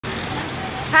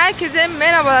Herkese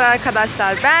merhabalar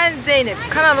arkadaşlar. Ben Zeynep.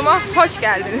 Kanalıma hoş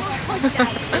geldiniz.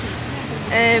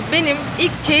 Benim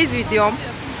ilk çeyiz videom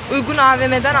Uygun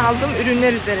Avm'den aldığım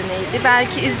ürünler üzerineydi.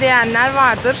 Belki izleyenler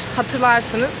vardır,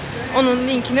 hatırlarsınız. Onun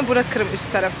linkini bırakırım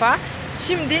üst tarafa.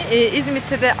 Şimdi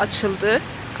İzmit'te açıldı.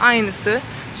 Aynısı.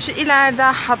 Şu ileride,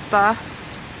 hatta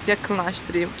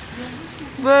yakınlaştırayım.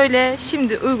 Böyle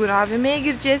şimdi Uygun Avm'ye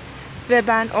gireceğiz. Ve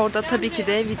ben orada tabii ki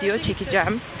de video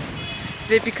çekeceğim.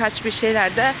 Ve birkaç bir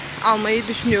şeyler de almayı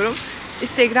düşünüyorum.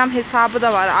 Instagram hesabı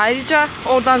da var. Ayrıca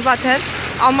oradan zaten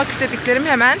almak istediklerimi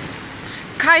hemen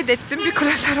kaydettim. Bir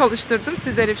klasör oluşturdum.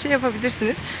 Siz de öyle bir şey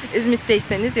yapabilirsiniz.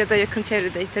 İzmit'teyseniz ya da yakın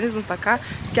çevredeyseniz mutlaka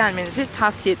gelmenizi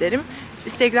tavsiye ederim.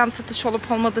 Instagram satış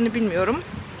olup olmadığını bilmiyorum.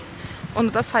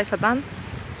 Onu da sayfadan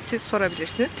siz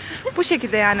sorabilirsiniz. Bu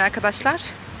şekilde yani arkadaşlar.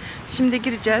 Şimdi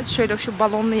gireceğiz. Şöyle şu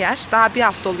balonlu yer. Daha bir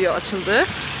hafta oluyor açıldığı.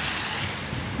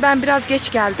 Ben biraz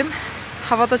geç geldim.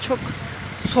 Havada çok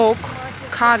soğuk.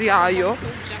 Kar yağıyor.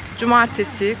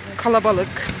 Cumartesi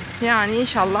kalabalık. Yani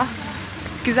inşallah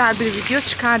güzel bir video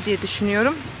çıkar diye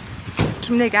düşünüyorum.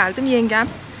 Kimle geldim? Yengem.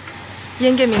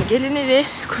 Yengemin gelini ve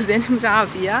kuzenim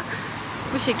Rabia.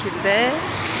 Bu şekilde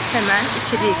hemen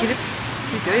içeriye girip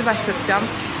videoyu başlatacağım.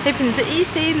 Hepinize iyi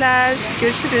seyirler.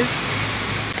 Görüşürüz.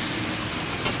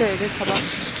 Şöyle tabak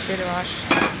çeşitleri var.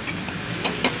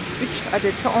 3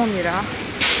 adeti 10 lira.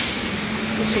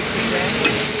 Bu şekilde.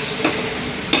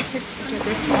 Hep 3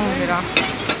 adet 10 lira.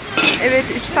 Evet,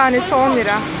 3 tanesi 10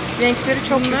 lira. Renkleri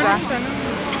çok güzel.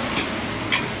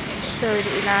 Şöyle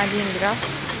ilerleyeyim biraz.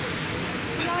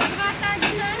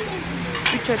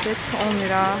 3 adet 10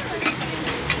 lira.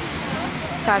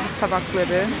 Servis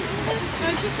tabakları.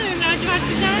 Lacivert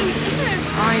güzelmiş değil mi?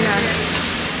 Aynen.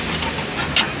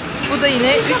 Bu da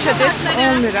yine 3 adet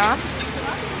 10 lira.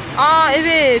 Aa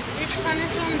evet.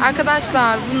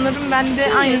 Arkadaşlar bunların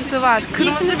bende aynısı var.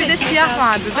 Kırmızı bir de siyah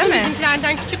vardı değil mi?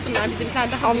 Bizimkilerden küçük bunlar.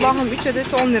 Bizimkiler daha Allah'ım 3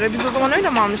 adet 10 lira. Biz o zaman öyle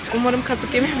mi almıştık? Umarım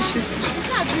kazık yememişizdir.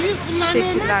 Şu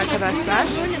şekilde arkadaşlar.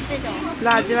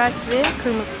 Lacivert ve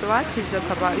kırmızısı var.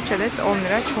 Pizza tabağı 3 adet 10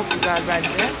 lira. Çok güzel bence.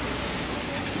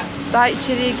 Daha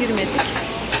içeriye girmedik.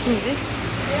 Şimdi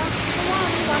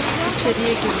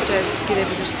içeriye gireceğiz.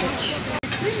 Girebilirsek.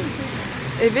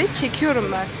 Evet,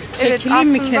 çekiyorum ben. Çekileyim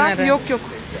evet, mi aslında, kenara? Yok.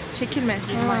 Çekilme.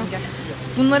 Gel.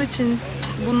 Bunlar için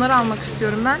bunları almak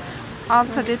istiyorum ben.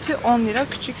 6 adeti 10 lira.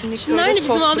 Küçük minik Şunlar ne? böyle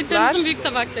Bizim aldıklarımızın sosluklar. büyük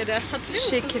tabakları. Hatırlıyor Şu musun?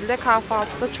 şekilde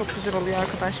kahvaltıda çok güzel oluyor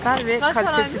arkadaşlar. Ve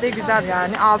kalitesi de güzel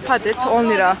yani. 6 adet 10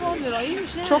 lira.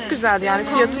 Çok güzel yani.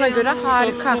 Fiyatına göre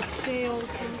harika.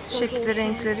 Şu şekilde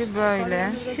renkleri böyle.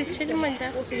 Seçelim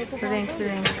hadi.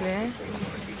 Renkli.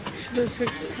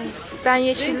 Ben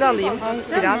yeşilli alayım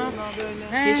biraz.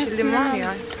 Yeşillim var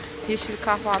ya. Yeşil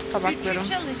kahvaltı tabaklarım.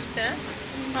 Küçük işte.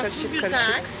 Karışık.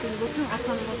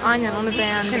 Aynen, onu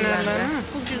beğendim ben de.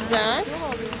 Bu güzel.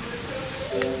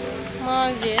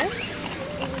 Mavi.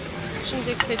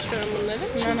 Şimdi seçiyorum bunları.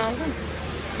 Ben aldım.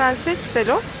 Sen seç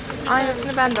Selo.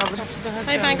 Aynısını ben de alırım.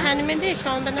 Hayır, ben kendime değil. Şu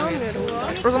an ben almıyorum.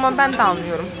 O zaman ben de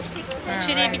almıyorum.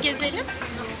 İçeriye bir gezelim.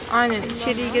 Aynen,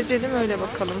 içeriği gezelim öyle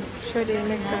bakalım. Şöyle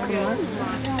yemek takımı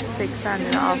 80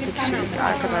 lira 6 kişilik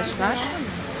arkadaşlar.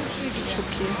 Çok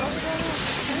iyi.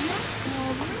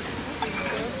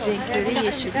 Renkleri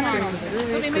yeşil,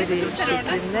 kırmızı ve gri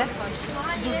şeklinde.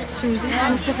 Şimdi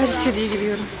bu sefer içeriye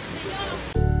giriyorum.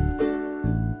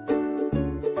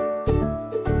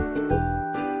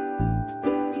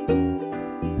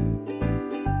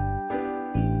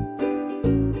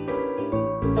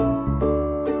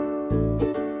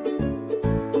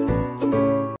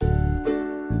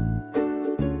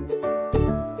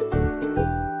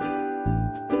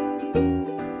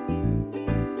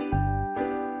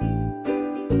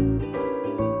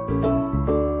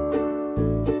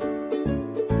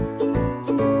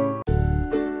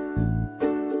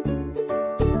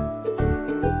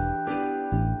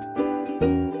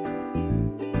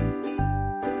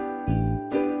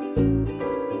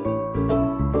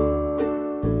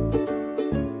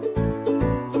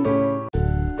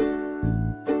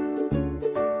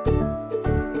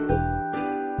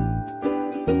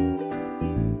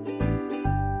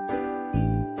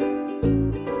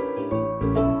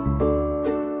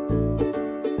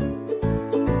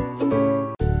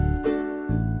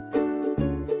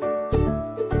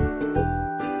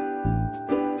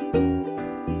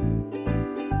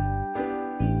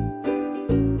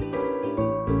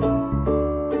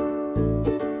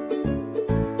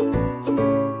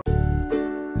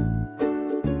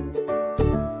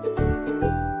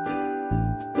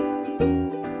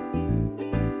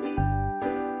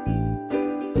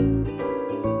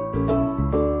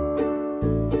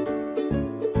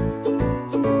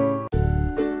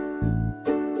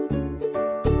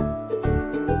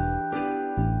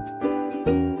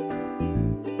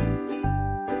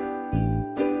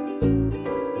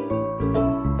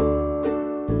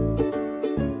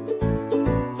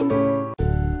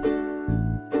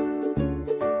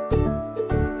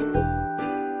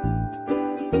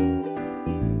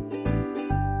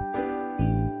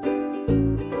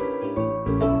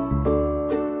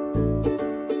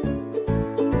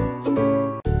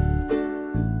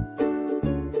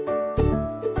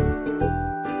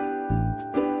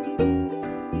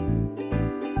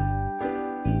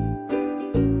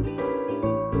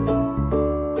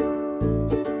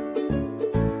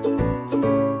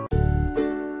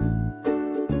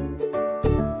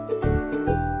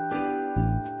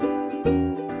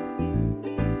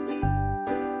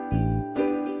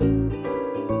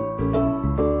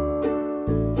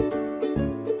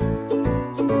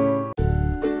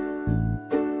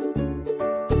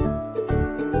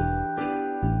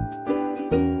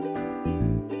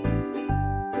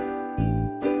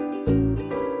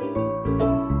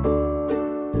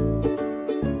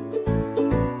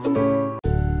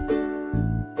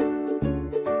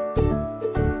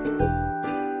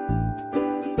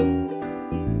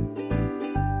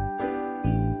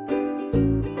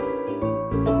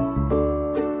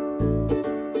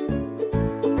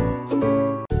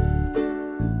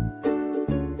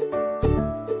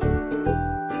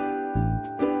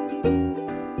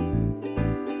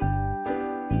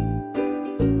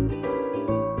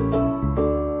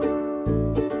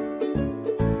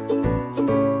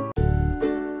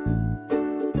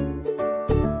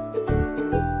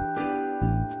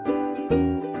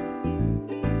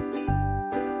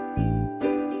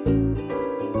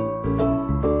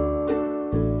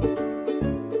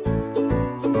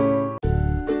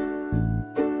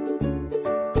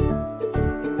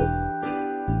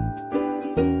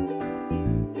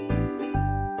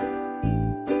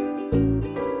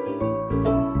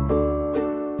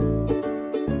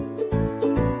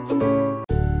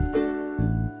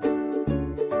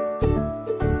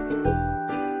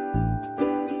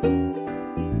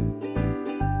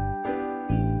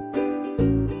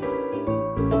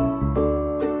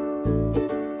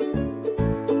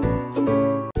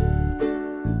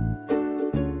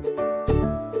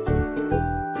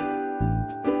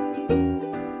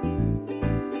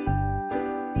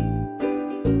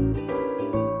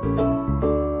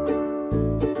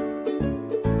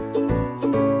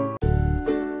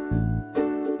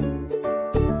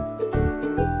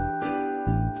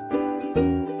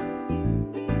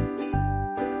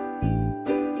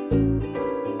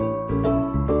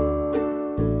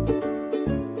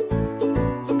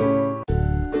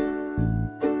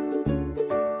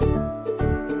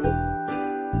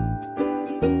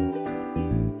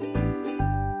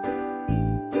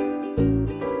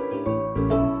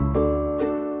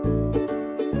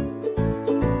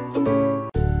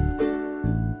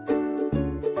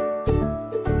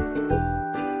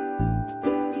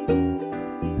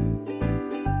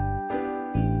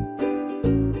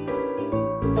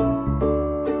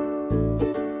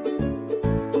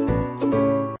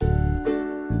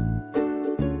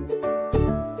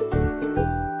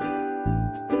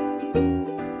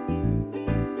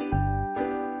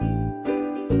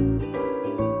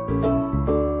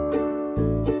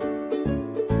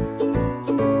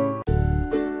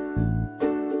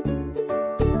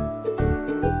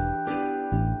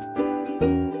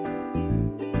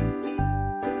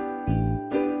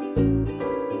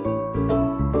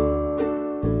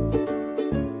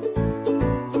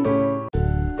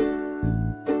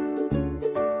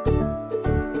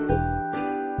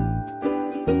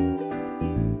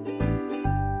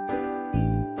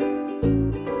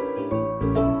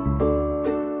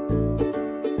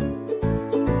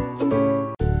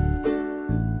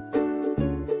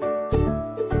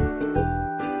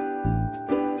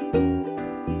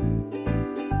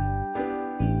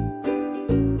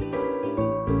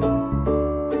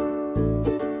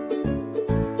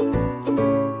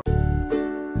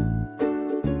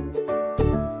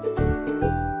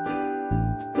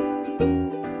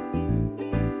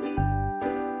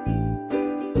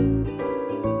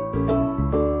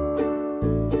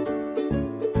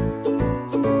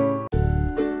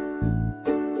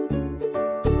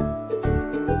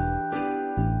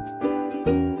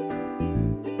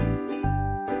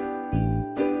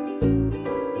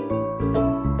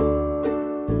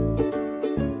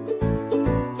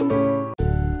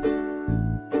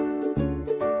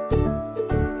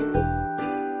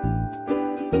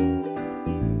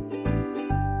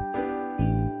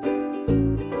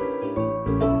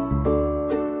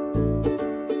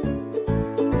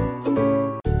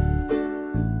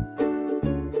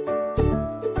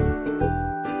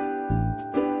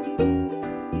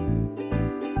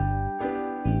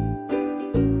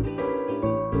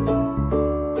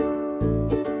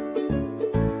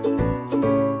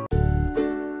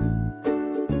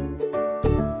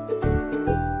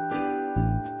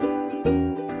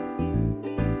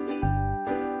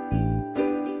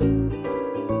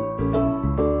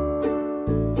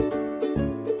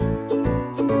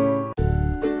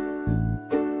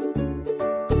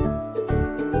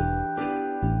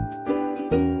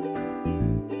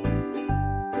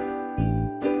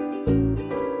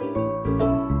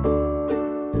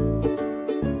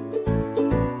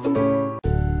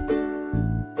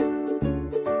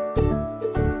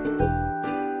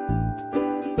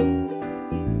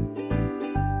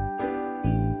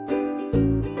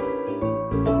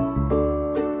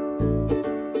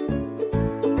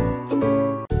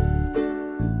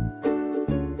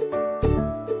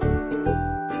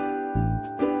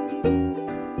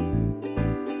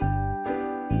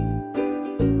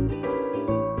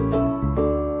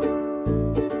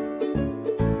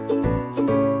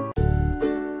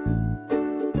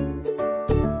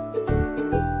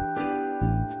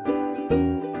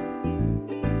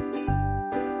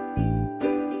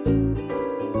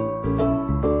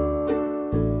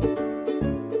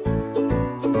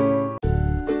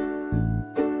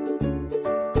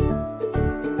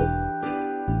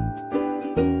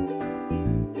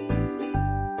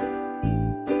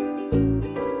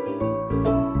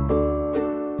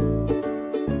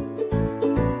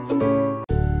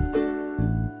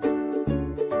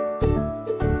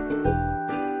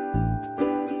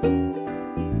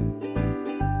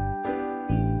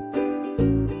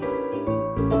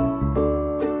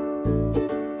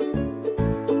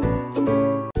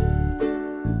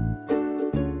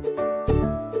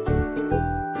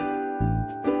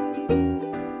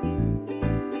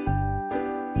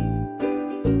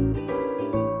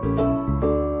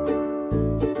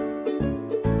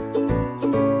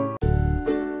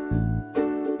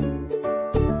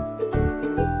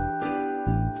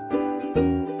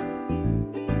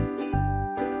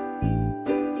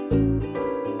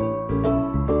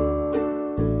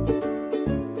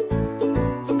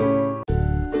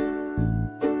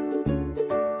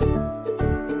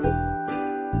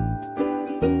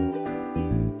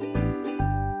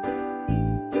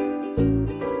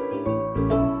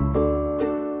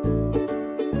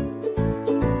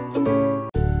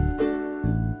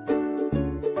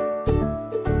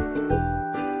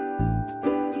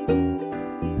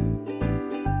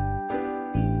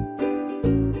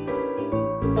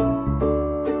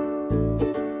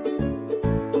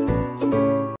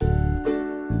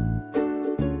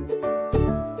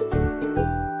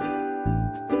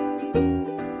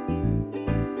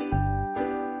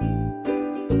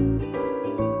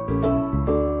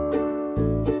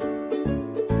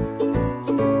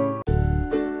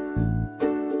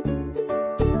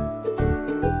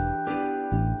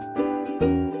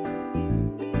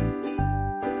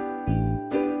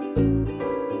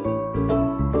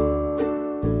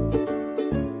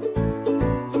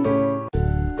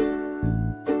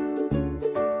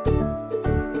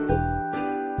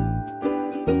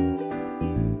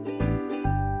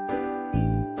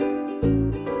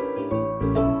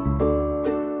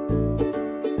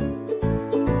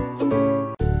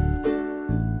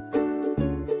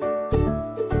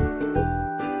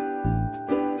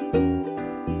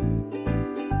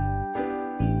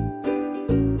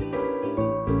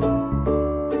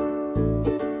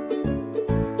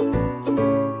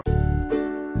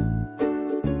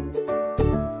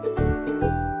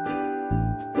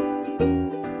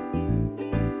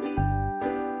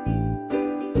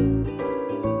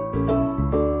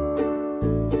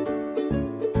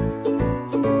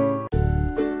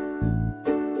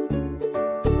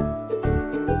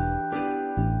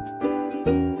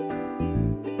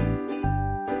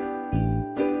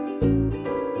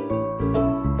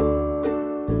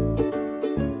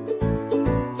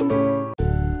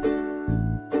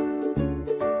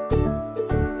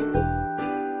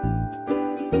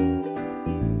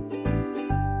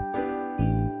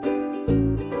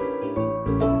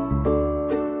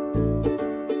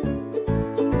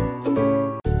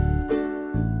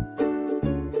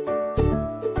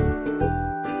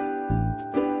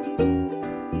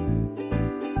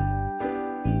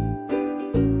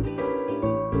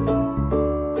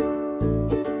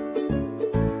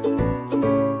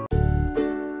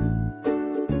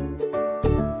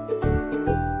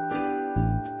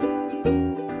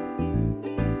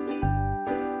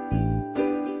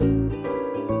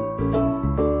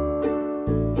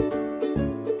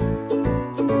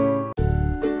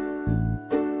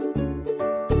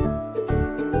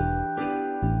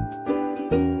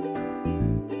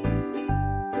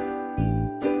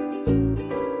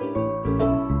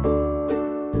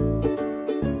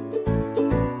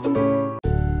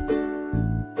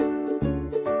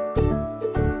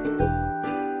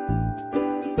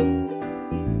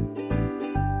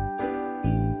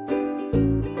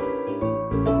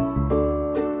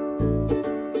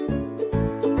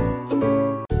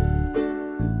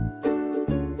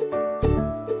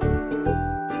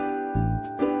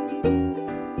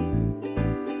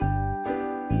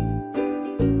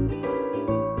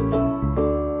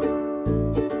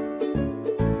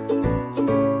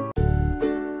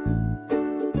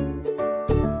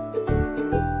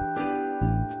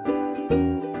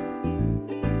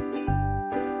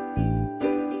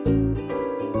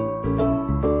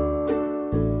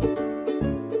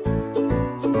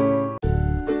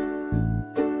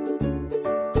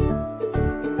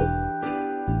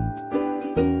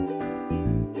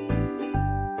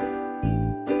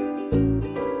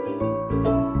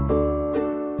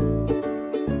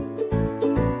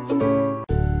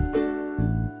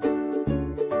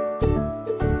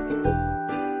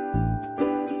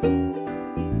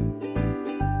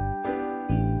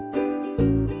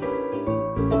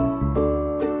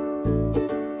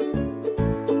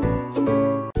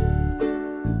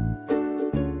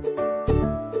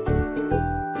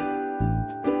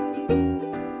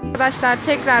 Arkadaşlar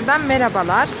tekrardan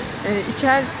merhabalar.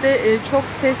 İçerisinde çok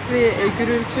ses ve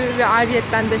gürültü ve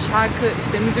ayrıyetten de şarkı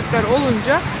müzikler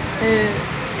olunca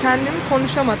kendimi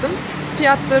konuşamadım.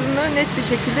 Fiyatlarını net bir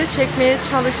şekilde çekmeye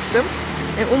çalıştım.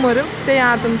 Umarım size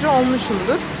yardımcı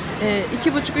olmuşumdur.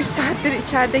 2,5-3 saattir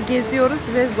içeride geziyoruz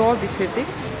ve zor bitirdik.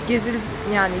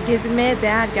 Gezilmeye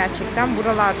değer gerçekten.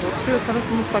 Buralarda oturuyorsanız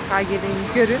mutlaka gelin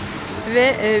görün.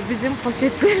 Ve bizim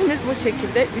poşetlerimiz bu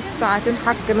şekilde 3 saatin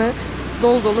hakkını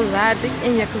dolu verdik.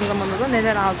 En yakın zamanda da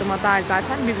neler aldığıma dair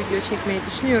zaten bir video çekmeyi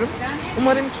düşünüyorum.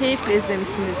 Umarım keyifle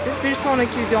izlemişsinizdir. Bir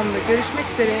sonraki videomda görüşmek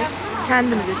üzere.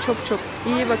 Kendinize çok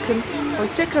iyi bakın.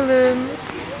 Hoşça kalın.